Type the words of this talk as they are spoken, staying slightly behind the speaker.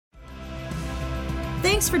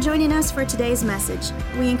Thanks for joining us for today's message.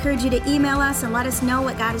 We encourage you to email us and let us know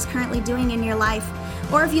what God is currently doing in your life.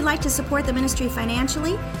 Or if you'd like to support the ministry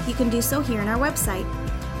financially, you can do so here on our website.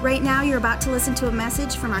 Right now, you're about to listen to a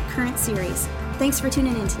message from our current series. Thanks for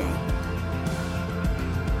tuning in today.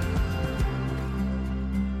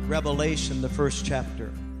 Revelation, the first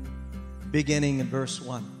chapter, beginning in verse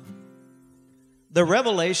 1. The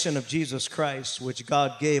revelation of Jesus Christ, which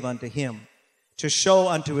God gave unto him, to show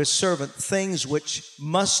unto his servant things which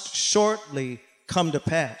must shortly come to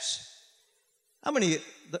pass. How many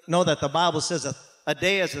know that the Bible says a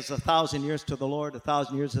day is as 1,000 years to the Lord,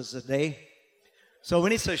 1,000 years is a day? So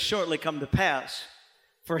when he says shortly come to pass,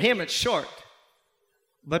 for him it's short.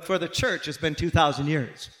 But for the church, it's been 2,000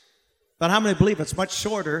 years. But how many believe it's much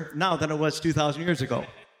shorter now than it was 2,000 years ago?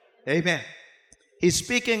 Amen. He's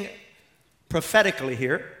speaking prophetically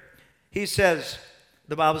here. He says,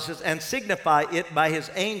 the Bible says, and signify it by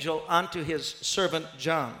his angel unto his servant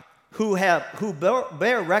John, who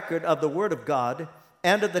bear record of the word of God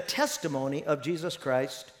and of the testimony of Jesus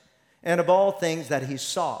Christ and of all things that he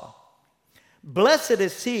saw. Blessed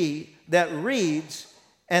is he that reads,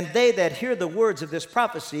 and they that hear the words of this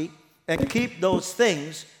prophecy, and keep those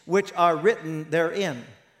things which are written therein.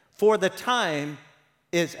 For the time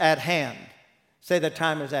is at hand. Say, the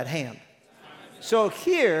time is at hand. So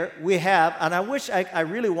here we have, and I wish I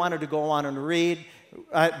really wanted to go on and read,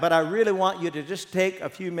 but I really want you to just take a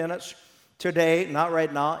few minutes today, not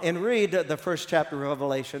right now, and read the first chapter of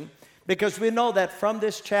Revelation, because we know that from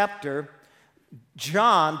this chapter,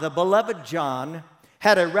 John, the beloved John,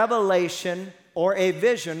 had a revelation or a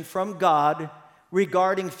vision from God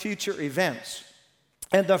regarding future events.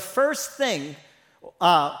 And the first thing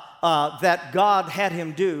that God had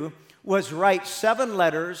him do was write 7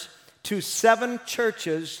 letters to 7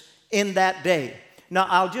 churches in that day. Now,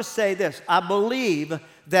 I'll just say this. I believe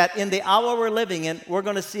that in the hour we're living in, we're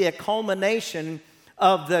going to see a culmination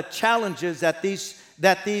of the challenges that these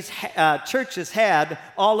churches had,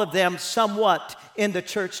 all of them somewhat in the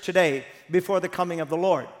church today before the coming of the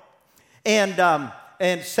Lord. And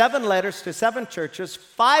 7 letters to 7 churches,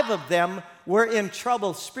 5 of them were in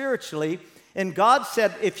trouble spiritually. And God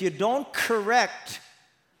said, if you don't correct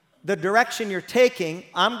the direction you're taking,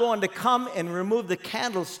 I'm going to come and remove the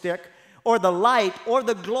candlestick or the light or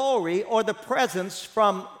the glory or the presence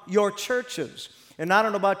from your churches. And I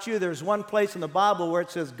don't know about you, there's one place in the Bible where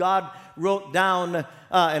it says God wrote down,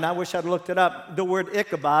 and I wish I'd looked it up, the word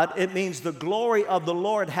Ichabod. It means the glory of the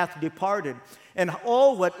Lord hath departed. And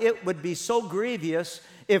oh, what it would be so grievous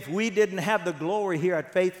if we didn't have the glory here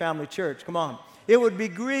at Faith Family Church. Come on. It would be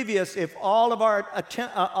grievous if all of our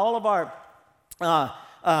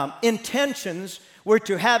intentions were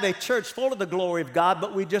to have a church full of the glory of God,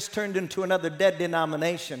 but we just turned into another dead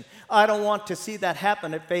denomination. I don't want to see that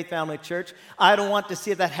happen at Faith Family Church. I don't want to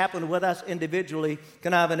see that happen with us individually.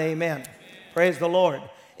 Can I have an amen? Amen. Praise the Lord.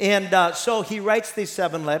 And so he writes these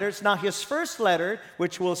 7 letters. Now, his first letter,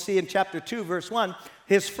 which we'll see in chapter 2, verse 1,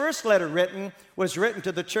 his first letter was written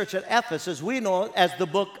to the church at Ephesus. We know it as the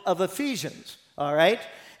book of Ephesians, all right?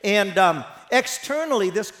 And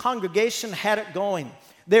externally, this congregation had it going.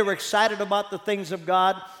 They were excited about the things of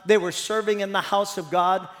God. They were serving in the house of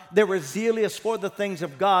God. They were zealous for the things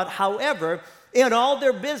of God. However, in all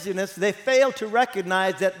their busyness, they failed to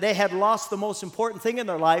recognize that they had lost the most important thing in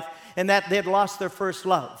their life, and that they had lost their first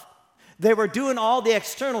love. They were doing all the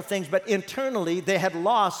external things, but internally, they had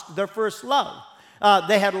lost their first love.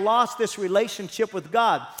 They had lost this relationship with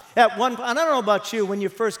God. At one point, I don't know about you when you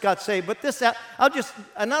first got saved, but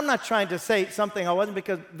and I'm not trying to say something I wasn't,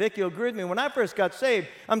 because Vicki agreed with me. When I first got saved,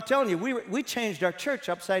 I'm telling you, we changed our church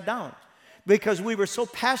upside down because we were so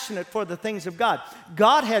passionate for the things of God.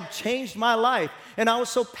 God had changed my life, and I was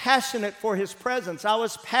so passionate for his presence. I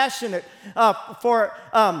was passionate for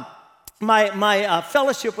my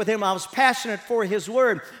fellowship with him. I was passionate for his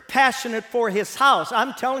word, passionate for his house.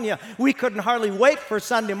 I'm telling you, we couldn't hardly wait for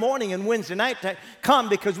Sunday morning and Wednesday night to come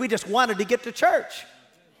because we just wanted to get to church.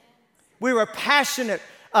 We were passionate.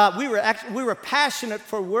 We were passionate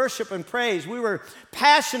for worship and praise. We were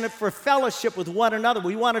passionate for fellowship with one another.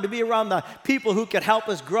 We wanted to be around the people who could help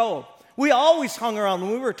us grow. We always hung around,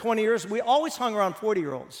 when we were 20 years, we always hung around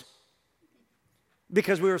 40-year-olds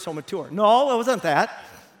because we were so mature. No, it wasn't that.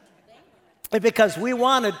 Because we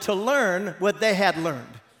wanted to learn what they had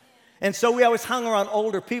learned. And so we always hung around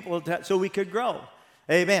older people so we could grow.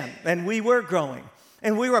 Amen. And we were growing.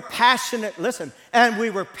 And we were passionate, and we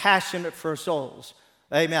were passionate for souls.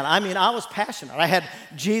 Amen. I mean, I was passionate. I had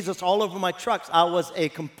Jesus all over my trucks. I was a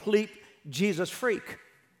complete Jesus freak.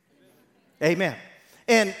 Amen.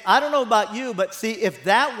 And I don't know about you, but see, if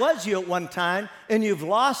that was you at one time and you've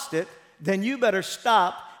lost it, then you better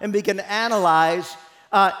stop and begin to analyze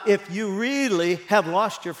if you really have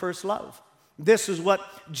lost your first love. This is what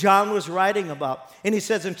John was writing about. And he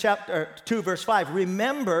says in chapter 2, verse 5,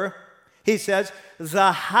 remember, he says,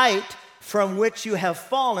 the height from which you have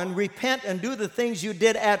fallen, repent and do the things you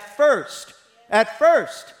did at first. At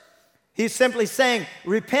first. He's simply saying,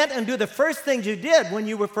 repent and do the first things you did when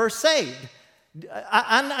you were first saved.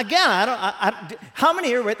 How many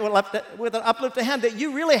here with an uplifted hand that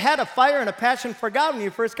you really had a fire and a passion for God when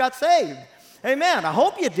you first got saved? Amen. I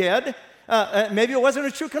hope you did. Maybe it wasn't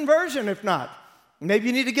a true conversion. If not, maybe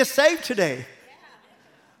you need to get saved today.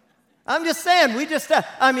 I'm just saying,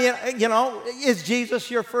 is Jesus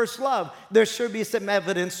your first love? There should be some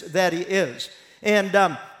evidence that he is. And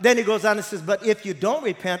then he goes on and says, but if you don't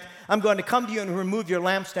repent, I'm going to come to you and remove your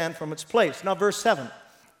lampstand from its place. Now, verse 7.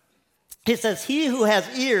 He says, he who has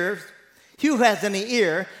any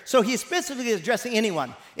ear, so he specifically is addressing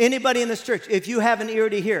anyone, anybody in this church, if you have an ear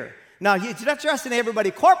to hear. Now, he's not addressing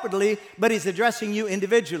everybody corporately, but he's addressing you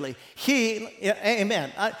individually.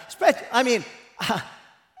 Amen. I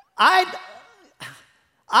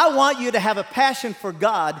want you to have a passion for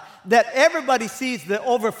God that everybody sees the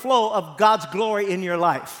overflow of God's glory in your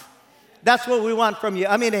life. That's what we want from you.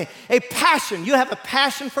 A passion. You have a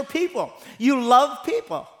passion for people. You love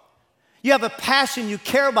people. You have a passion, you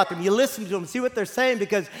care about them, you listen to them, see what they're saying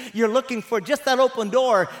because you're looking for just that open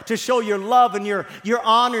door to show your love and your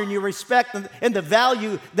honor and your respect and the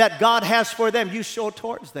value that God has for them. You show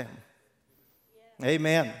towards them. Yeah.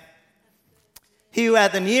 Amen. He who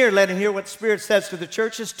hath an ear, let him hear what the Spirit says to the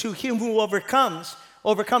churches. To him who overcomes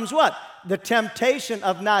what? The temptation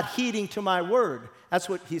of not heeding to my word. That's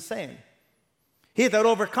what he's saying. He that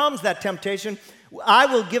overcomes that temptation, I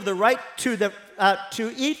will give the right to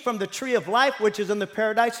eat from the tree of life, which is in the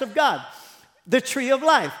paradise of God. The tree of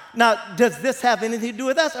life. Now, does this have anything to do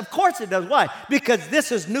with us? Of course it does. Why? Because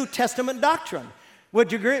this is New Testament doctrine.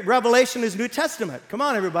 Would you agree? Revelation is New Testament. Come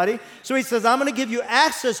on, everybody. So he says, I'm going to give you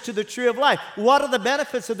access to the tree of life. What are the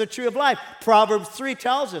benefits of the tree of life? Proverbs 3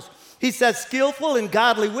 tells us. He says, skillful and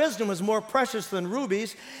godly wisdom is more precious than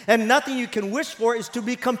rubies, and nothing you can wish for is to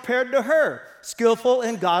be compared to her. Skillful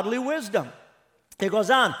and godly wisdom. It goes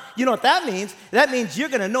on. You know what that means? That means you're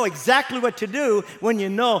going to know exactly what to do when you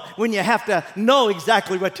have to know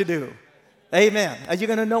exactly what to do. Amen. Are you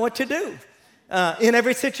going to know what to do in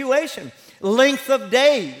every situation? Length of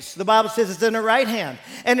days. The Bible says it's in her right hand.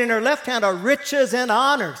 And in her left hand are riches and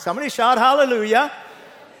honor. Somebody shout hallelujah.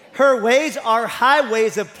 Her ways are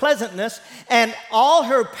highways of pleasantness, and all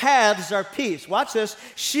her paths are peace. Watch this.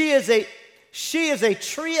 She is a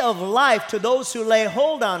tree of life to those who lay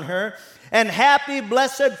hold on her, and happy,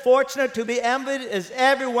 blessed, fortunate, to be envied is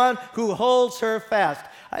everyone who holds her fast.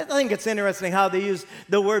 I think it's interesting how they use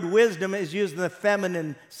the word wisdom is used in the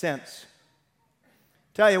feminine sense.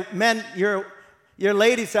 Tell you, men, your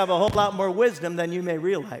ladies have a whole lot more wisdom than you may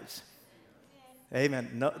realize. Amen.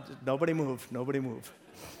 No, nobody move. Nobody move.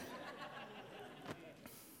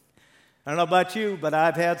 I don't know about you, but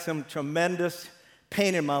I've had some tremendous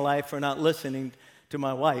pain in my life for not listening to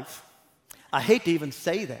my wife. I hate to even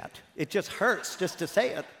say that. It just hurts just to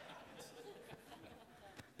say it.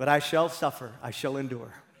 But I shall suffer. I shall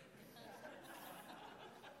endure.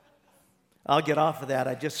 I'll get off of that.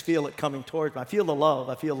 I just feel it coming towards me. I feel the love.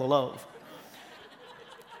 I feel the love.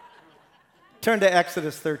 Turn to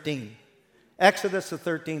Exodus 13. Exodus, the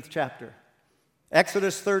 13th chapter.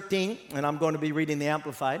 Exodus 13, and I'm going to be reading the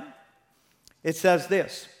Amplified. It says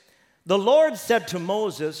this, the Lord said to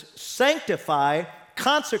Moses, sanctify,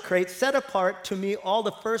 consecrate, set apart to me all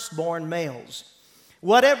the firstborn males.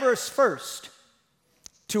 Whatever is first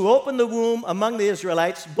to open the womb among the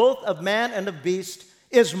Israelites, both of man and of beast,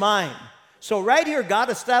 is mine. So right here,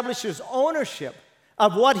 God establishes ownership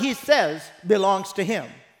of what he says belongs to him.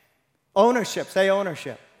 Ownership, say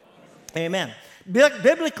ownership. Amen.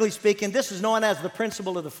 Biblically speaking, this is known as the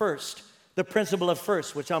principle of the first. The principle of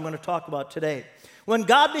first, which I'm going to talk about today. When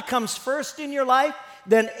God becomes first in your life,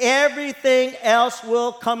 then everything else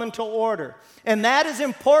will come into order. And that is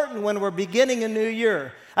important when we're beginning a new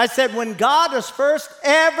year. I said when God is first,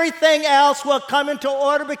 everything else will come into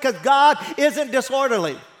order because God isn't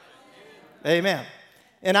disorderly. Amen.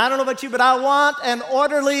 And I don't know about you, but I want an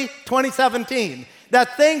orderly 2017.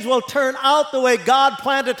 That things will turn out the way God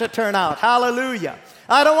planned it to turn out. Hallelujah.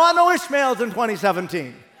 I don't want no Ishmaels in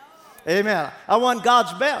 2017. Amen. I want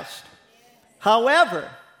God's best. However,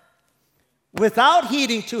 without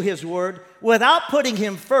heeding to his word, without putting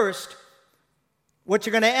him first, what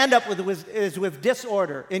you're going to end up with is with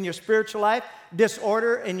disorder in your spiritual life,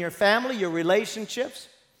 disorder in your family, your relationships,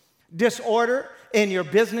 disorder in your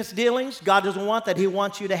business dealings. God doesn't want that. He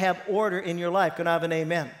wants you to have order in your life. Can I have an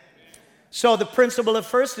amen? So the principle of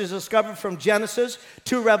first is discovered from Genesis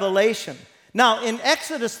to Revelation. Now, in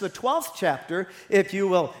Exodus, the 12th chapter, if you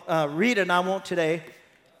will read it, and I won't today.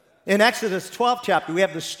 In Exodus 12th chapter, we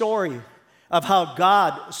have the story of how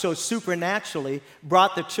God so supernaturally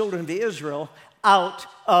brought the children of Israel out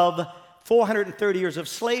of 430 years of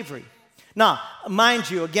slavery. Now, mind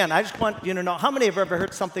you, again, I just want you to know, how many have ever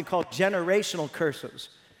heard something called generational curses?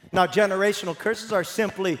 Now, generational curses are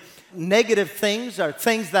simply negative things, or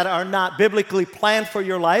things that are not biblically planned for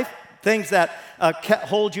your life, things that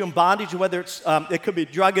hold you in bondage, whether it could be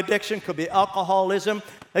drug addiction, could be alcoholism,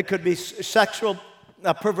 it could be sexual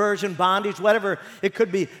perversion, bondage, whatever. It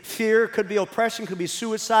could be fear, it could be oppression, it could be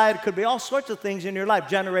suicide, it could be all sorts of things in your life,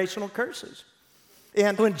 generational curses.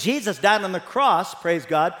 And when Jesus died on the cross, praise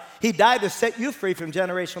God, he died to set you free from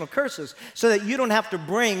generational curses so that you don't have to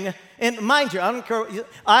bring, and mind you, I don't care,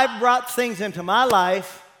 I brought things into my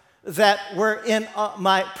life that were in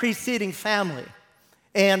my preceding family.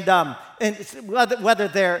 And whether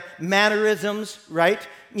they're mannerisms, right?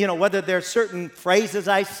 You know, whether they're certain phrases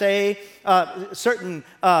I say, certain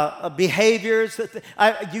behaviors,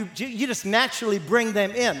 you just naturally bring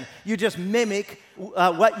them in. You just mimic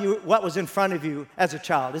what was in front of you as a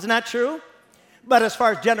child. Isn't that true? But as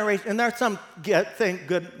far as generation, and there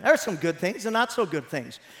are some good things and not so good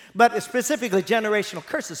things. But specifically generational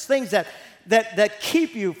curses, things that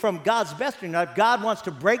keep you from God's best in your life. God wants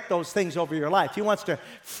to break those things over your life. He wants to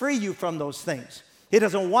free you from those things. He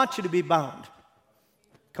doesn't want you to be bound.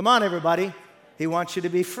 Come on, everybody. He wants you to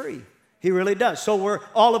be free. He really does. So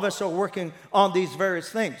all of us are working on these various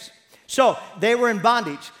things. So they were in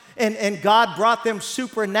bondage, and God brought them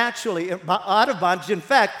supernaturally out of bondage. In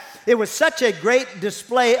fact, it was such a great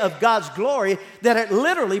display of God's glory that it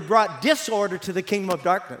literally brought disorder to the kingdom of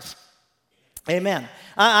darkness. Amen.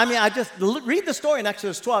 I mean, I just read the story in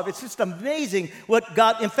Exodus 12. It's just amazing what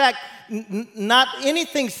God, in fact, not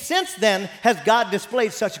anything since then has God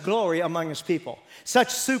displayed such glory among his people,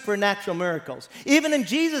 such supernatural miracles. Even in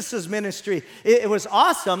Jesus' ministry, it was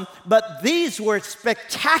awesome, but these were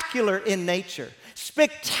spectacular in nature.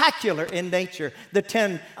 Spectacular in nature, the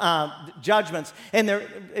 10 judgments. And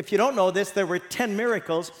if you don't know this, there were 10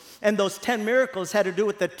 miracles, and those 10 miracles had to do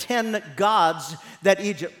with the 10 gods that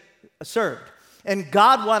Egypt served. And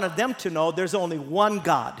God wanted them to know there's only one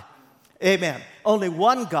God. Amen. Only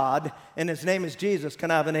one God, and his name is Jesus. Can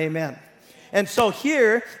I have an amen? And so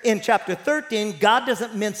here in chapter 13, God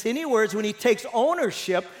doesn't mince any words when he takes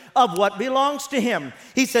ownership of what belongs to him.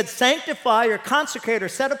 He said, sanctify or consecrate or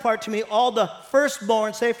set apart to me all the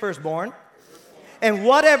firstborn, say firstborn, and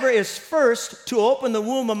whatever is first to open the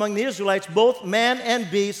womb among the Israelites, both man and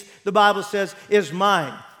beast, the Bible says, is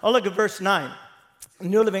mine. Oh, look at verse 9.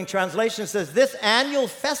 New Living Translation says, this annual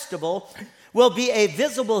festival will be a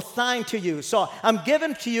visible sign to you. So I'm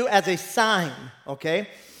given to you as a sign, okay?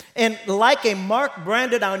 And like a mark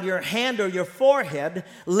branded on your hand or your forehead,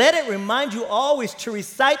 let it remind you always to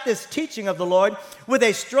recite this teaching of the Lord. With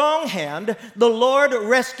a strong hand, the Lord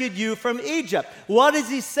rescued you from Egypt. What is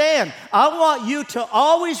he saying? I want you to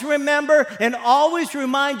always remember and always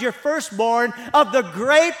remind your firstborn of the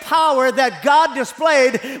great power that God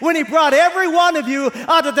displayed when he brought every one of you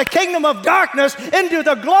out of the kingdom of darkness into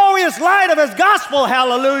the glorious light of his gospel.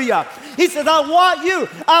 Hallelujah. He says, I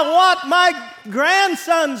want my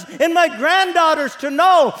grandsons and my granddaughters to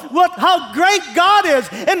know how great God is,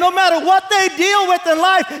 and no matter what they deal with in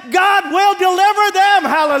life, God will deliver them.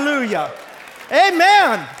 Hallelujah.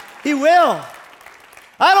 Amen. He will.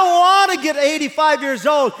 I don't want to get 85 years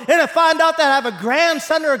old and find out that I have a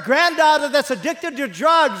grandson or a granddaughter that's addicted to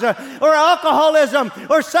drugs or alcoholism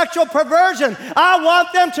or sexual perversion. I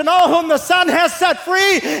want them to know whom the Son has set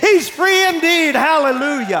free. He's free indeed.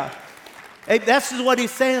 Hallelujah. Hey, this is what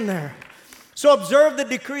he's saying there. So observe the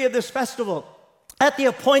decree of this festival. At the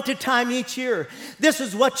appointed time each year, this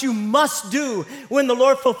is what you must do when the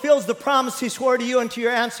Lord fulfills the promise he swore to you and to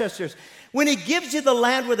your ancestors. When he gives you the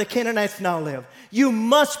land where the Canaanites now live, you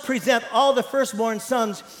must present all the firstborn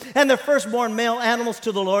sons and the firstborn male animals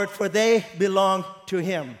to the Lord, for they belong to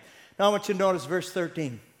him. Now I want you to notice verse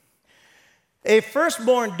 13. A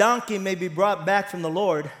firstborn donkey may be brought back from the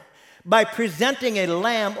Lord by presenting a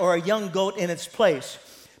lamb or a young goat in its place.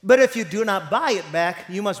 But if you do not buy it back,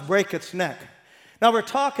 you must break its neck. Now, we're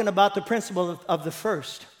talking about the principle of the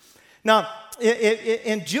first. Now,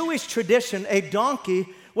 in Jewish tradition, a donkey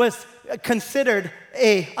was considered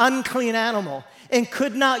an unclean animal and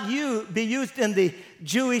could not be used in the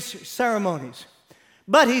Jewish ceremonies.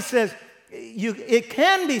 But he says it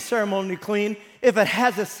can be ceremonially clean if it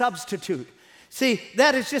has a substitute. See,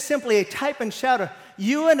 that is just simply a type and shadow.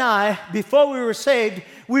 You and I, before we were saved,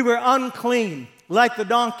 we were unclean, like the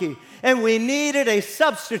donkey. And we needed a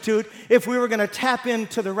substitute if we were going to tap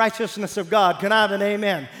into the righteousness of God. Can I have an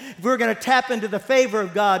amen? If we were going to tap into the favor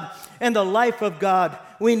of God and the life of God,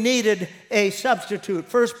 we needed a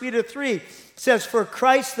substitute. 1 Peter 3 says, for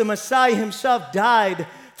Christ the Messiah himself died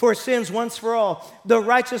for sins once for all, the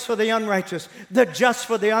righteous for the unrighteous, the just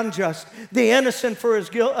for the unjust, the innocent for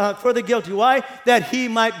the guilty. Why? That he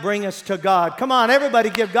might bring us to God. Come on, everybody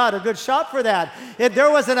give God a good shout for that. There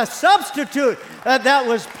wasn't a substitute that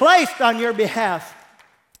was placed on your behalf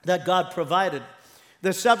that God provided.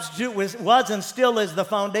 The substitute was and still is the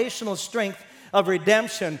foundational strength of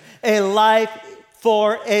redemption, a life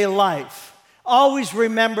for a life. Always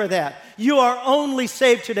remember that. You are only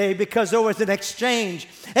saved today because there was an exchange,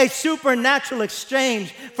 a supernatural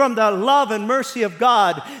exchange from the love and mercy of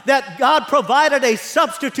God, that God provided a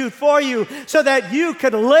substitute for you so that you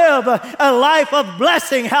could live a life of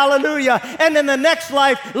blessing, hallelujah, and in the next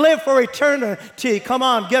life, live for eternity. Come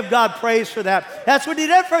on, give God praise for that. That's what he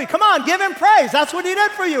did for you. Come on, give him praise. That's what he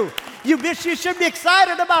did for you. You should be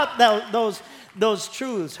excited about those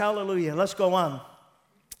truths, hallelujah. Let's go on.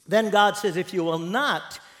 Then God says, if you will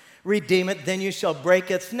not redeem it, then you shall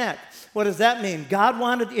break its neck. What does that mean? God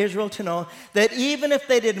wanted Israel to know that even if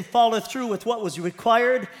they didn't follow through with what was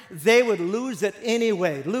required, they would lose it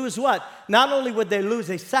anyway. Lose what? Not only would they lose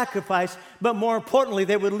a sacrifice, but more importantly,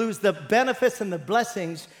 they would lose the benefits and the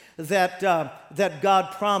blessings that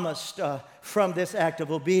God promised from this act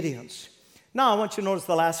of obedience. Now, I want you to notice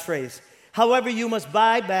the last phrase. However, you must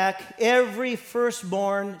buy back every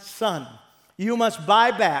firstborn son. You must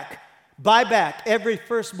buy back every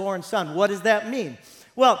firstborn son. What does that mean?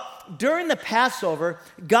 Well, during the Passover,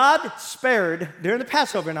 God spared, during the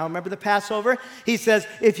Passover, now remember the Passover? He says,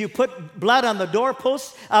 if you put blood on the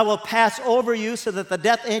doorposts, I will pass over you so that the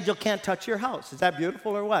death angel can't touch your house. Is that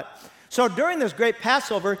beautiful or what? So during this great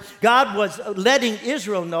Passover, God was letting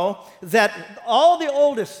Israel know that all the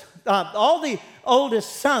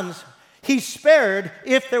oldest sons, he spared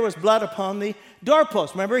if there was blood upon the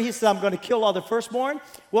doorpost. Remember, he said, I'm going to kill all the firstborn.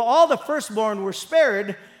 Well, all the firstborn were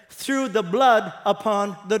spared through the blood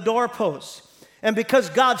upon the doorposts. And because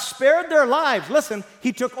God spared their lives, listen,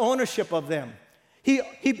 he took ownership of them. He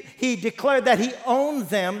declared that he owned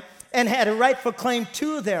them and had a rightful claim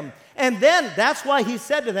to them. And then that's why he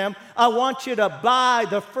said to them, I want you to buy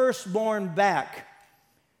the firstborn back.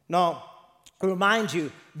 Now, to remind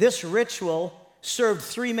you, this ritual served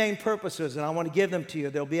three main purposes, and I want to give them to you.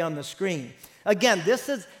 They'll be on the screen. Again,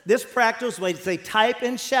 this practice was a type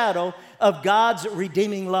and shadow of God's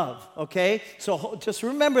redeeming love, okay? So just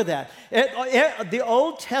remember that. The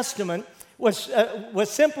Old Testament was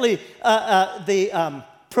simply the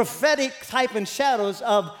prophetic type and shadows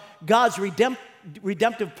of God's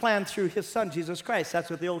redemptive plan through his son, Jesus Christ.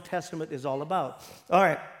 That's what the Old Testament is all about. All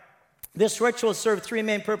right. This ritual served three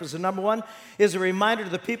main purposes. Number one is a reminder to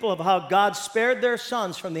the people of how God spared their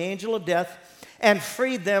sons from the angel of death and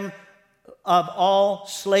freed them of all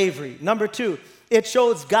slavery. Number two, it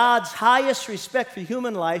shows God's highest respect for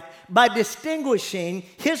human life by distinguishing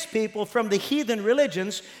his people from the heathen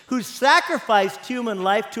religions who sacrificed human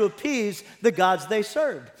life to appease the gods they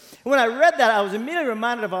served. When I read that, I was immediately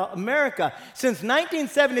reminded of America. Since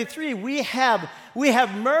 1973, we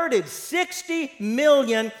have murdered 60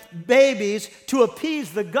 million babies to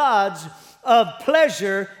appease the gods of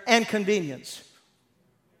pleasure and convenience.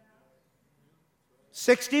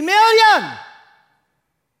 60 million!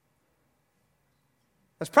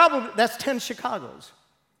 That's 10 Chicagos,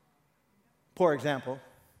 for example.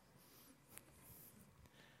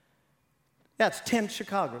 That's 10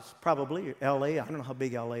 Chicagos, probably LA. I don't know how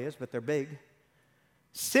big LA is, but they're big.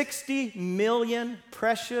 60 million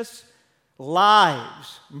precious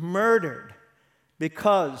lives murdered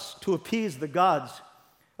to appease the gods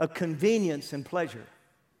of convenience and pleasure.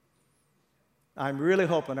 I'm really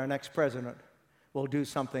hoping our next president will do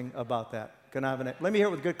something about that. Let me hear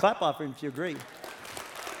it with a good clap offering if you agree.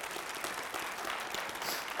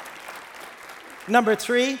 Number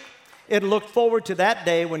three, it looked forward to that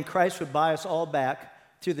day when Christ would buy us all back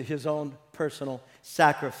through his own personal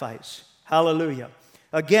sacrifice. Hallelujah.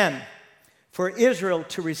 Again, for Israel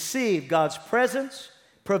to receive God's presence,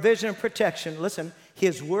 provision, and protection, listen,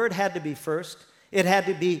 his word had to be first. It had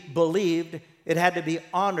to be believed. It had to be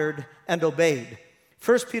honored and obeyed.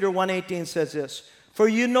 1 Peter 1:18 says this, for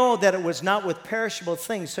you know that it was not with perishable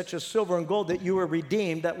things such as silver and gold that you were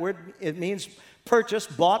redeemed. That word, it means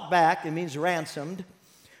purchased, bought back. It means ransomed.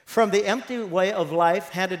 From the empty way of life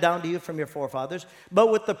handed down to you from your forefathers,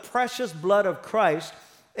 but with the precious blood of Christ,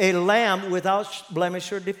 a lamb without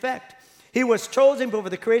blemish or defect. He was chosen before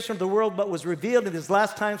the creation of the world, but was revealed in his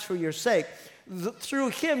last times for your sake. Through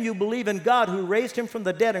him you believe in God, who raised him from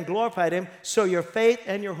the dead and glorified him, so your faith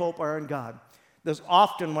and your hope are in God. There's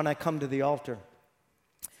often when I come to the altar,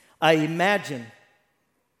 I imagine,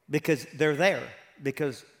 because they're there,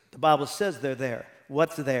 because the Bible says they're there.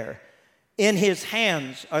 What's there? In his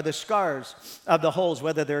hands are the scars of the holes,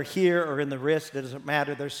 whether they're here or in the wrist, it doesn't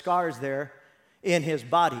matter. There's scars there in his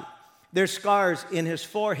body. There's scars in his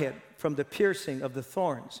forehead from the piercing of the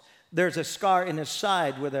thorns. There's a scar in his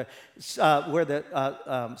side where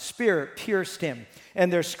the spear pierced him.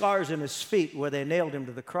 And there's scars in his feet where they nailed him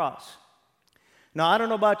to the cross. Now, I don't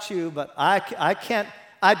know about you, but I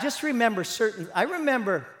just remember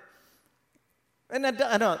and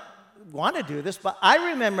I don't want to do this, but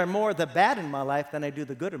I remember more of the bad in my life than I do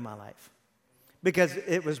the good in my life because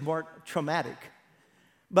it was more traumatic.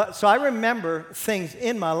 So I remember things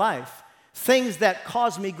in my life, things that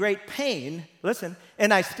caused me great pain, listen,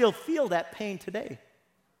 and I still feel that pain today.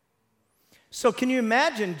 So can you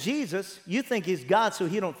imagine Jesus, you think he's God so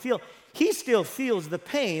he don't feel, he still feels the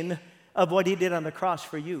pain of what he did on the cross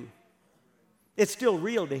for you. It's still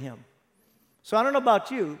real to him. So I don't know about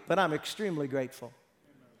you, but I'm extremely grateful.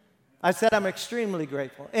 I said I'm extremely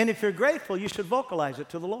grateful. And if you're grateful, you should vocalize it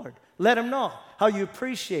to the Lord. Let him know how you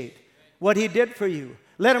appreciate what he did for you.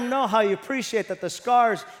 Let him know how you appreciate that the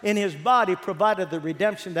scars in his body provided the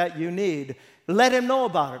redemption that you need. Let him know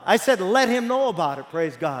about it. I said let him know about it,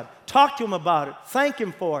 praise God. Talk to him about it. Thank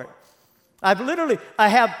him for it. I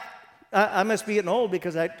must be getting old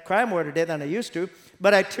because I cry more today than I used to,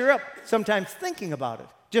 but I tear up sometimes thinking about it.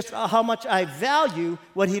 Just how much I value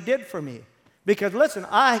what he did for me. Because listen,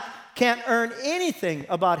 I can't earn anything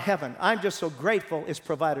about heaven. I'm just so grateful it's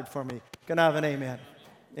provided for me. Can I have an amen?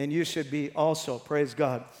 And you should be also, praise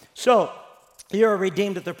God. So, you're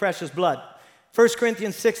redeemed with the precious blood. 1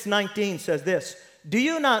 Corinthians 6:19 says this, do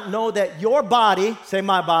you not know that your body, say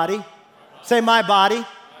my body, say my body.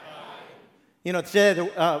 You know, today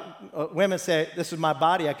women say, this is my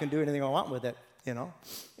body, I can do anything I want with it, you know.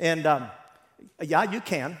 And yeah, you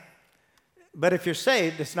can. But if you're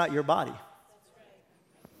saved, it's not your body.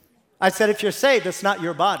 I said, if you're saved, it's not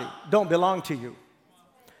your body. Don't belong to you.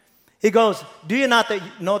 He goes, do you not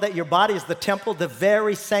know that your body is the temple, the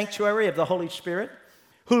very sanctuary of the Holy Spirit,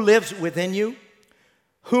 who lives within you,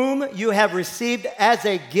 whom you have received as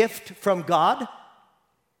a gift from God?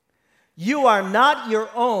 You are not your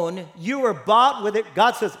own. You were bought with it.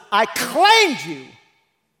 God says, I claimed you.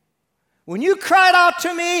 When you cried out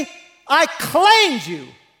to me, I claimed you.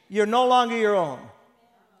 You're no longer your own.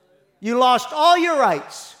 You lost all your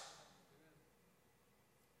rights.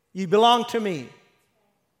 You belong to me.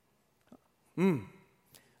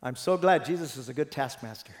 I'm so glad Jesus is a good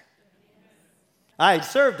taskmaster. I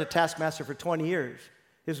served a taskmaster for 20 years.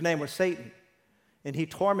 His name was Satan, and he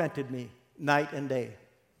tormented me night and day.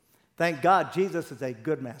 Thank God Jesus is a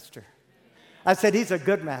good master. I said he's a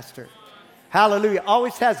good master. Hallelujah.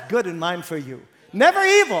 Always has good in mind for you. Never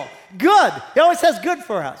evil. Good. He always has good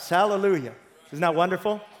for us. Hallelujah. Isn't that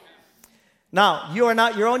wonderful? Now, you are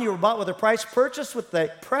not your own. You were bought with a price, purchased with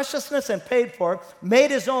the preciousness and paid for,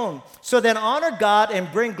 made his own. So then honor God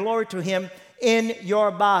and bring glory to him in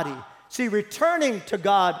your body. See, returning to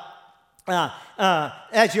God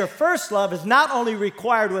as your first love is not only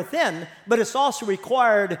required within, but it's also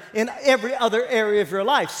required in every other area of your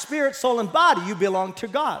life. Spirit, soul, and body, you belong to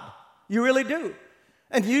God. You really do.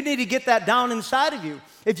 And you need to get that down inside of you.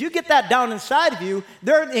 If you get that down inside of you,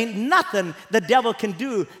 there ain't nothing the devil can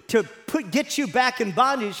do to get you back in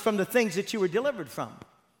bondage from the things that you were delivered from.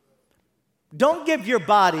 Don't give your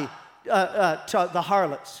body to the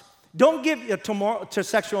harlots. Don't give it to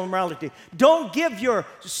sexual immorality. Don't give your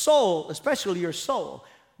soul, especially your soul.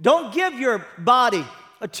 Don't give your body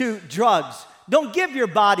to drugs. Don't give your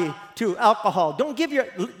body to alcohol.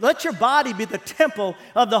 Let your body be the temple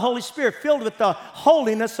of the Holy Spirit, filled with the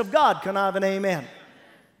holiness of God. Can I have an amen?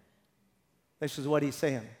 This is what he's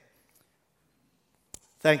saying.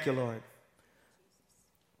 Thank you, Lord.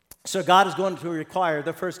 So God is going to require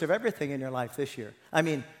the first of everything in your life this year. I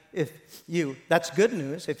mean, that's good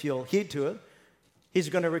news if you'll heed to it. He's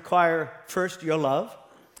going to require first your love,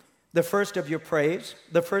 the first of your praise,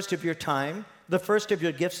 the first of your time, the first of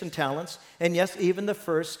your gifts and talents, and yes, even the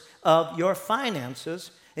first of your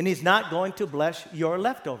finances, and he's not going to bless your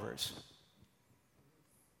leftovers.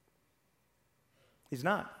 He's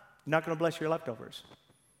not. He's not going to bless your leftovers.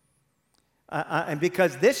 And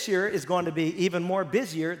because this year is going to be even more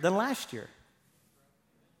busier than last year.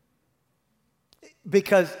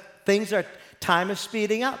 Because time is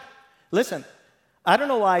speeding up. Listen, I don't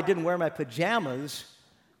know why I didn't wear my pajamas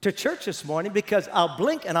to church this morning because I'll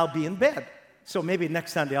blink and I'll be in bed. So maybe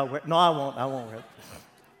next Sunday I'll wear it. No, I won't wear it.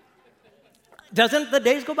 Doesn't the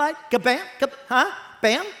days go by? Kabam, huh?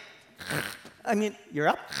 Bam. I mean, you're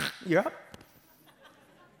up.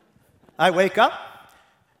 I wake up,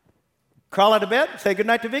 crawl out of bed, say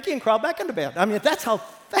goodnight to Vicki, and crawl back into bed. I mean, that's how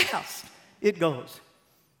fast it goes.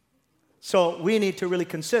 So we need to really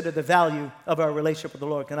consider the value of our relationship with the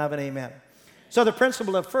Lord. Can I have an amen? So the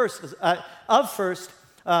principle of first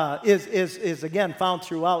is again found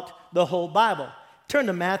throughout the whole Bible. Turn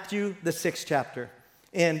to Matthew, the 6th chapter.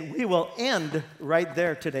 And we will end right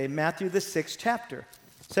there today. Matthew, the 6th chapter.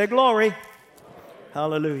 Say glory. Glory.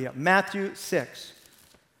 Hallelujah. Matthew 6.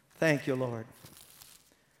 Thank you, Lord.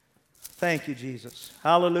 Thank you, Jesus.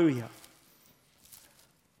 Hallelujah.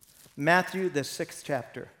 Matthew, the 6th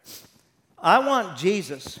chapter. I want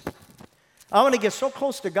to get so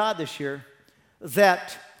close to God this year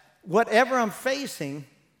that whatever I'm facing,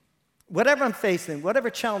 whatever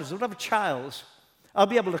challenges, whatever trials, I'll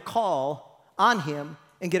be able to call on Him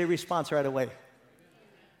and get a response right away.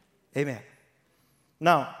 Amen.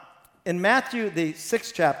 Now, in Matthew, the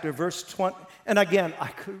 6th chapter, verse 20, and again, I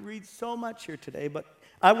could read so much here today, but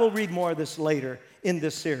I will read more of this later in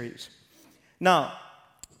this series. Now,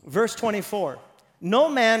 verse 24, no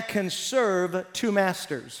man can serve two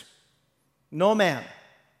masters. No man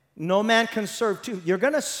can serve two. You're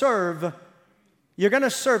going to serve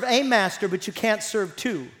a master, but you can't serve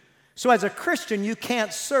two. So as a Christian, you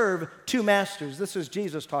can't serve two masters. This is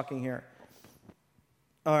Jesus talking here.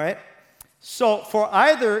 All right? So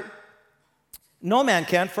no man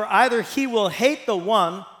can, for either he will hate the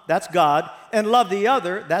one, that's God, and love the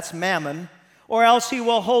other, that's mammon, or else he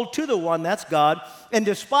will hold to the one, that's God, and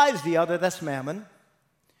despise the other, that's mammon.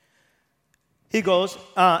 He goes,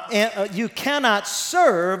 you cannot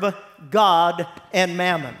serve God and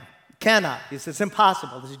mammon. Cannot. He says it's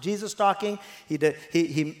impossible. This is Jesus talking.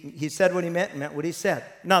 He said what he meant what he said.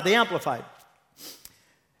 Now, the Amplified.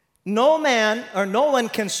 No one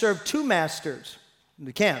can serve two masters.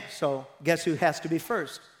 You can't. So guess who has to be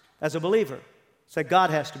first as a believer? Say God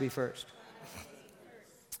has to be first.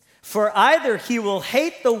 For either he will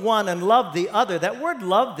hate the one and love the other. That word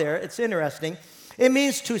love there, it's interesting. It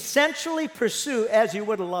means to sensually pursue as you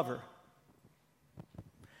would a lover.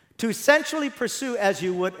 To sensually pursue as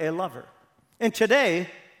you would a lover. And today,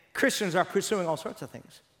 Christians are pursuing all sorts of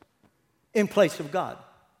things in place of God.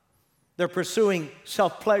 They're pursuing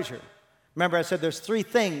self-pleasure. Remember, I said there's three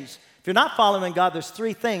things. If you're not following God, there's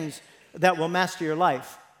three things that will master your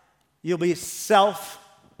life. You'll be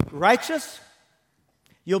self-righteous,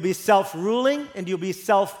 you'll be self-ruling, and you'll be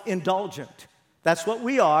self-indulgent. That's what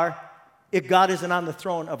we are if God isn't on the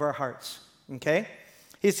throne of our hearts. Okay?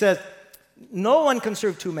 He says, no one can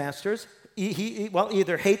serve two masters. He will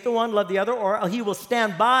either hate the one, love the other, or he will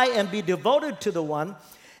stand by and be devoted to the one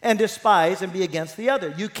and despise and be against the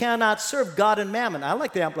other. You cannot serve God and mammon. I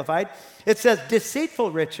like the Amplified. It says deceitful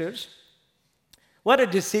riches. What are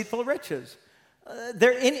deceitful riches?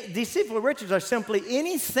 Deceitful riches are simply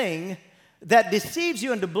anything that deceives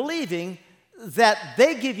you into believing that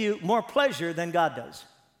they give you more pleasure than God does.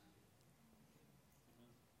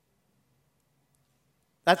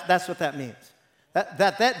 That's what that means.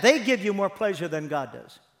 That they give you more pleasure than God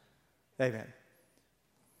does. Amen.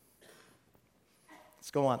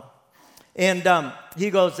 Let's go on. And he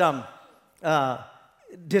goes,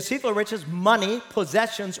 deceitful riches, money,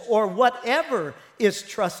 possessions, or whatever is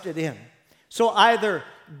trusted in. So either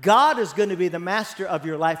God is going to be the master of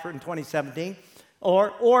your life in 2017,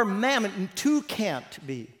 or mammon. Two can't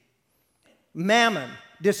be. Mammon,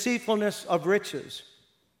 deceitfulness of riches,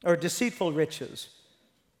 or deceitful riches.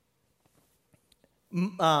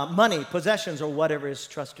 Money, possessions, or whatever is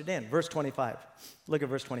trusted in. Verse 25. Look at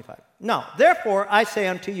verse 25. Now, therefore, I say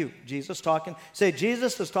unto you, Jesus talking. Say,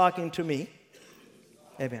 Jesus is talking to me.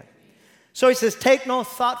 Amen. So he says, take no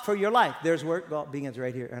thought for your life. There's where it begins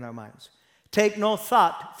right here in our minds. Take no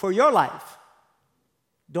thought for your life.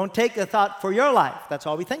 Don't take a thought for your life. That's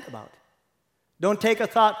all we think about. Don't take a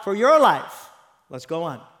thought for your life. Let's go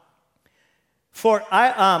on. For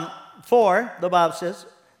the Bible says,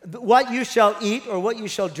 what you shall eat or what you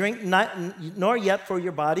shall drink, nor yet for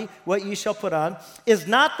your body what you shall put on. Is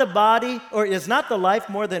not the body or is not the life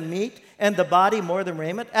more than meat and the body more than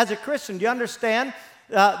raiment? As a Christian, do you understand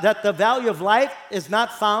that the value of life is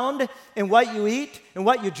not found in what you eat and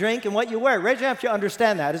what you drink and what you wear? Raise your hand if you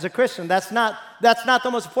understand that. As a Christian, that's not the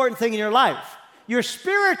most important thing in your life. Your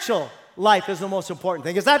spiritual life is the most important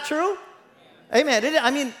thing. Is that true?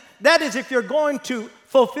 Amen. That is if you're going to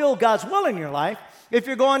fulfill God's will in your life. If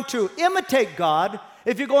you're going to imitate God,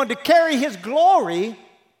 if you're going to carry His glory,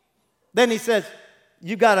 then he says,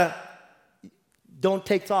 you gotta, don't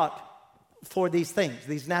take thought for these things,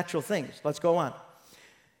 these natural things. Let's go on.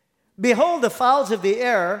 Behold the fowls of the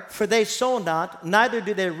air, for they sow not, neither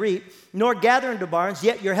do they reap, nor gather into barns,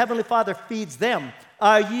 yet your heavenly Father feeds them.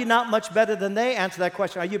 Are ye not much better than they? Answer that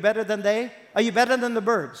question. Are you better than they? Are you better than the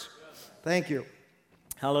birds? Yes. Thank you.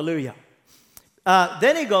 Hallelujah.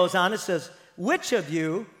 Then he goes on, it says, which of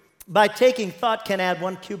you, by taking thought, can add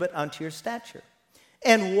 1 cubit unto your stature?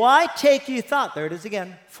 And why take ye thought, there it is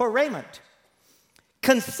again, for raiment?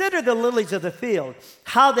 Consider the lilies of the field,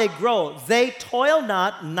 how they grow. They toil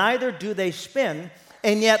not, neither do they spin.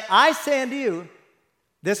 And yet I say unto you,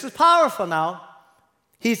 this is powerful now.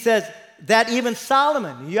 He says that even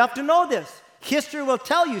Solomon, you have to know this. History will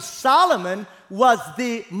tell you Solomon was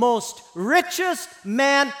the most richest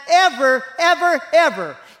man ever.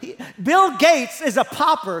 Bill Gates is a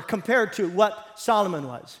pauper compared to what Solomon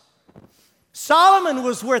was. Solomon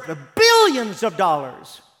was worth billions of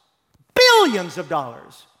dollars. Billions of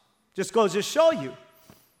dollars. Just goes to show you.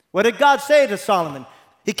 What did God say to Solomon?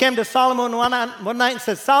 He came to Solomon one night and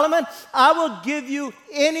said, Solomon, I will give you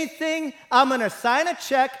anything. I'm going to sign a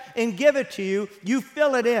check and give it to you. You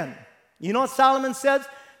fill it in. You know what Solomon says?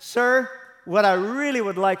 Sir, what I really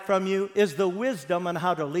would like from you is the wisdom on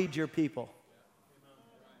how to lead your people.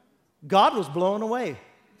 God was blown away.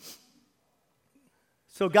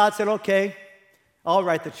 So God said, okay, I'll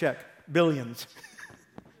write the check. Billions.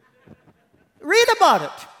 Read about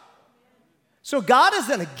it. So God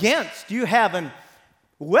isn't against you having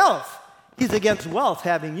wealth. He's against wealth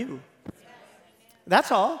having you.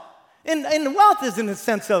 That's all. And wealth isn't in the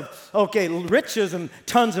sense of, okay, riches and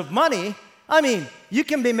tons of money. I mean, you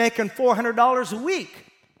can be making $400 a week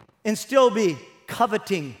and still be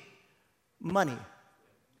coveting money,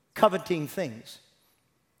 coveting things.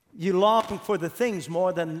 You long for the things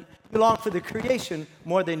more than, you long for the creation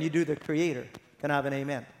more than you do the Creator. Can I have an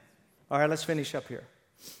amen? All right, let's finish up here.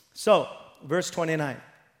 So, verse 29.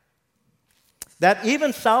 That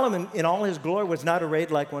even Solomon in all his glory was not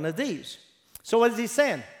arrayed like one of these. So what is he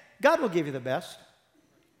saying? God will give you the best.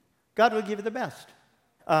 God will give you the best.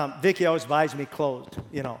 Vicki always buys me clothes,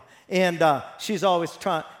 you know. And she's always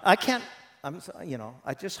trying, it's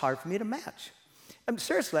just hard for me to match.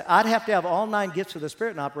 Seriously, I'd have to have all 9 gifts of the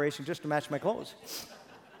Spirit in operation just to match my clothes.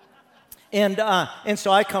 And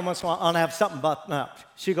so I come once in a while and have something buttoned up.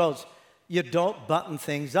 She goes, you don't button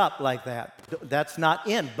things up like that. That's not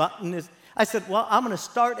in. Button is, I said, well, I'm going to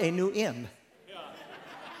start a new in.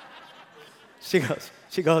 She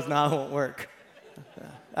goes, no, it won't work.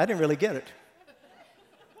 I didn't really get it.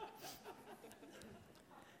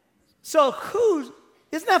 So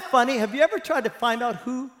isn't that funny? Have you ever tried to find out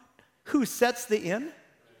who sets the in?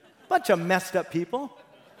 Bunch of messed up people.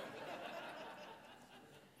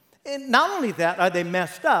 And not only that are they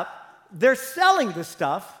messed up, they're selling the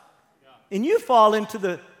stuff, and you fall into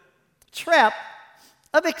the trap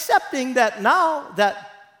of accepting that now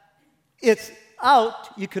that it's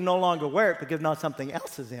out, you can no longer wear it because now something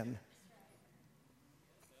else is in.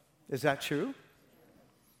 Is that true?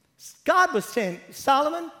 God was saying,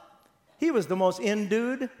 Solomon, he was the most in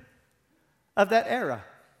dude of that era.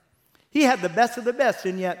 He had the best of the best,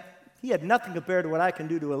 and yet he had nothing compared to what I can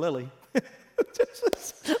do to a lily.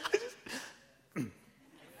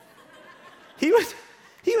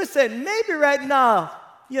 He was saying, maybe right now,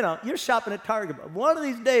 you know, you're shopping at Target, but one of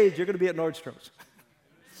these days you're going to be at Nordstrom's.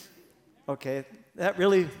 Okay, that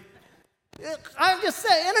really, I'm just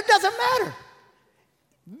saying, and it doesn't matter.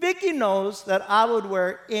 Vicki knows that I would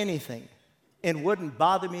wear anything and wouldn't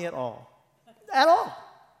bother me at all. At all.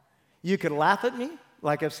 You could laugh at me,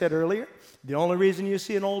 like I've said earlier. The only reason you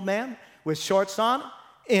see an old man with shorts on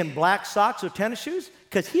and black socks or tennis shoes,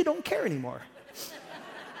 because he don't care anymore.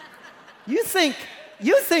 You think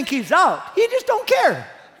he's out. He just don't care.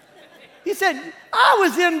 He said, I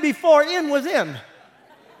was in before in was in.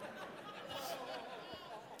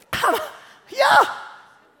 Yeah,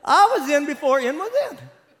 I was in before in was in.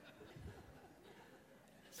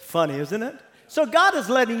 It's funny, isn't it? So God is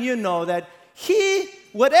letting you know that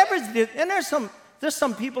whatever's, and there's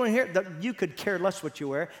some people in here that you could care less what you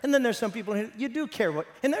wear, and then there's some people in here you do care what,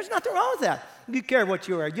 and there's nothing wrong with that. You care what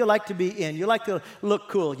you wear. You like to be in. You like to look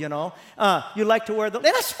cool, you know. You like to wear and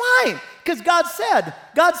that's fine, because God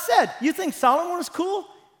said, you think Solomon was cool?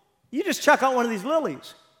 You just chuck out one of these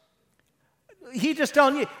lilies. He just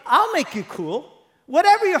telling you, I'll make you cool.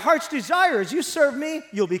 Whatever your heart's desire is, you serve me,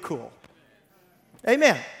 you'll be cool.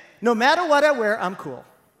 Amen. No matter what I wear, I'm cool.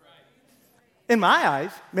 In my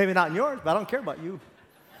eyes, maybe not in yours, but I don't care about you.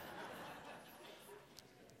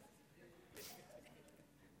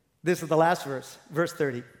 This is the last verse, verse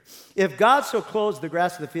 30. If God so clothes the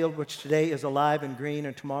grass of the field, which today is alive and green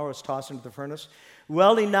and tomorrow is tossed into the furnace,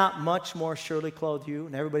 will he not much more surely clothe you?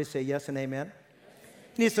 And everybody say yes and amen.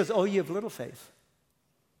 And he says, oh, you have little faith.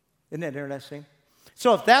 Isn't that interesting?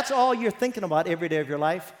 So if that's all you're thinking about every day of your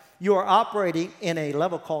life, you are operating in a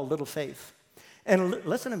level called little faith. And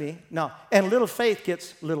listen to me now, and little faith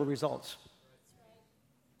gets little results.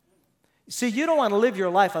 See, you don't want to live your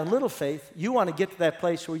life on little faith. You want to get to that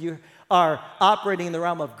place where you are operating in the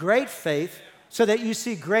realm of great faith so that you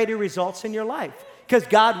see greater results in your life. Because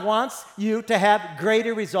God wants you to have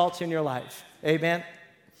greater results in your life. Amen?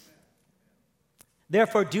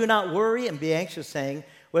 Therefore, do not worry and be anxious, saying,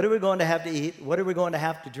 what are we going to have to eat? What are we going to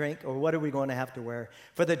have to drink? Or what are we going to have to wear?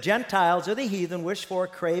 For the Gentiles or the heathen wish for,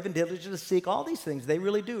 crave, and diligently seek all these things. They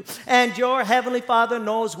really do. And your heavenly Father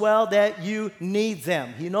knows well that you need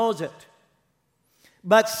them. He knows it.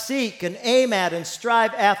 But seek and aim at and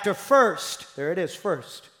strive after first, there it is,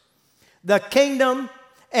 first, the kingdom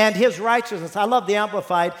and his righteousness. I love the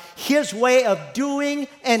Amplified. His way of doing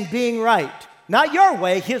and being right. Not your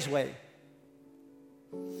way, his way.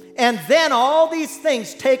 And then all these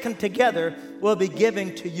things taken together will be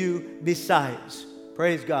given to you besides.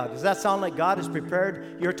 Praise God. Does that sound like God has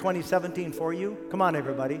prepared your 2017 for you? Come on,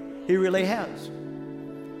 everybody. He really has.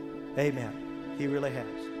 Amen. He really has.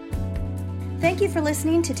 Thank you for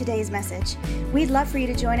listening to today's message. We'd love for you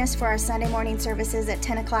to join us for our Sunday morning services at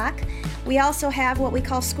 10 o'clock. We also have what we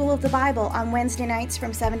call School of the Bible on Wednesday nights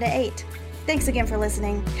from 7 to 8. Thanks again for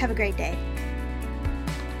listening. Have a great day.